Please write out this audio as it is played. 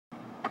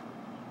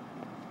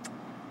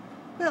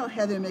Well,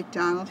 Heather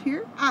McDonald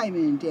here. I'm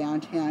in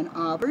downtown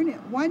Auburn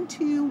at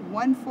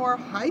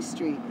 1214 High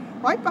Street,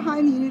 right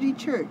behind the Unity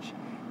Church,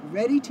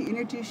 ready to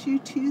introduce you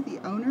to the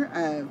owner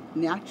of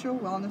Natural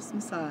Wellness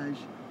Massage.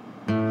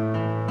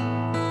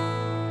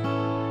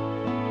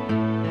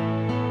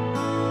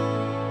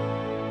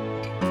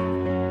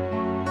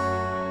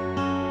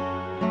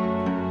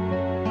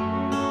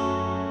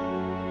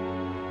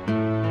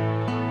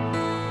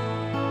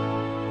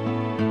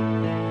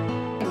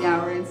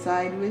 Now we're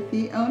inside with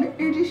the owner.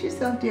 Introduce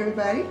yourself to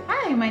everybody.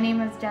 Hi, my name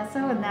is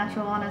Jessa with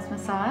Natural Wellness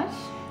Massage.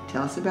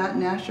 Tell us about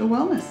Natural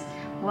Wellness.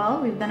 Well,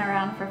 we've been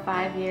around for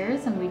 5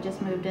 years and we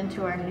just moved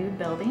into our new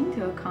building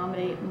to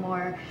accommodate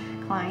more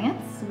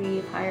clients.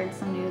 We've hired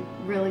some new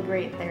really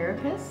great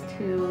therapists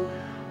who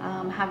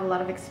have a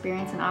lot of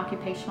experience in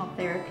occupational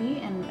therapy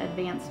and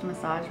advanced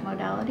massage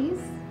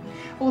modalities.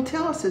 Well,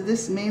 tell us, is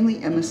this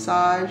mainly a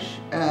massage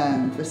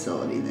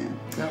facility then?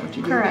 Is that what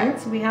you do?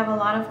 Correct. We have a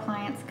lot of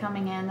clients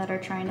coming in that are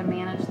trying to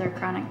manage their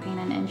chronic pain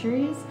and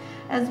injuries,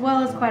 as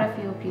well as quite a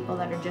few people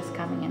that are just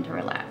coming in to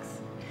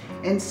relax.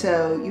 And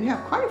so you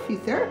have quite a few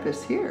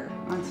therapists here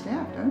on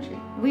staff, don't you?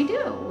 We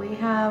do. We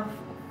have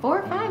 4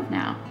 or 5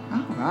 now.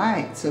 All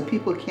right. So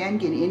people can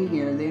get in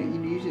here.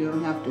 You usually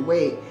don't have to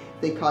wait.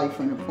 They call you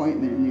for an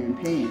appointment and they're in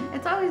pain.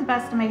 It's always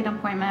best to make an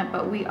appointment,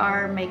 but we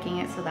are making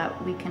it so that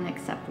we can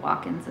accept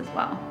walk-ins as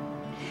well.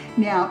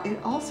 Now, it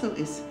also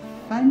is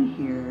fun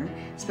here,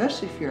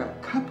 especially if you're a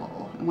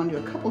couple and want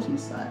to do a couples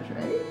massage,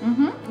 right?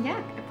 Mm-hmm.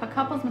 Yeah, a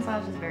couples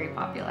massage is very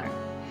popular.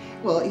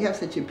 Well, you have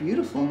such a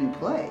beautiful new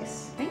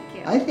place. Thank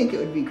you. I think it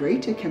would be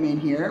great to come in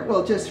here,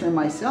 well, just for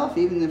myself,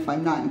 even if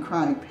I'm not in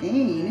chronic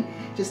pain,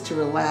 just to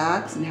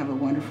relax and have a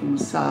wonderful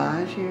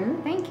massage here.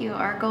 Thank you.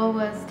 Our goal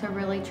was to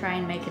really try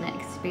and make an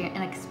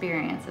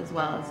experience as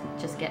well as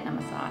just getting a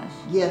massage.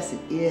 Yes, it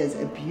is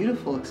a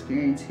beautiful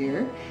experience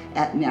here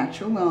at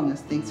Natural Wellness.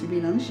 Thanks for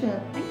being on the show.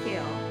 Thank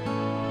you.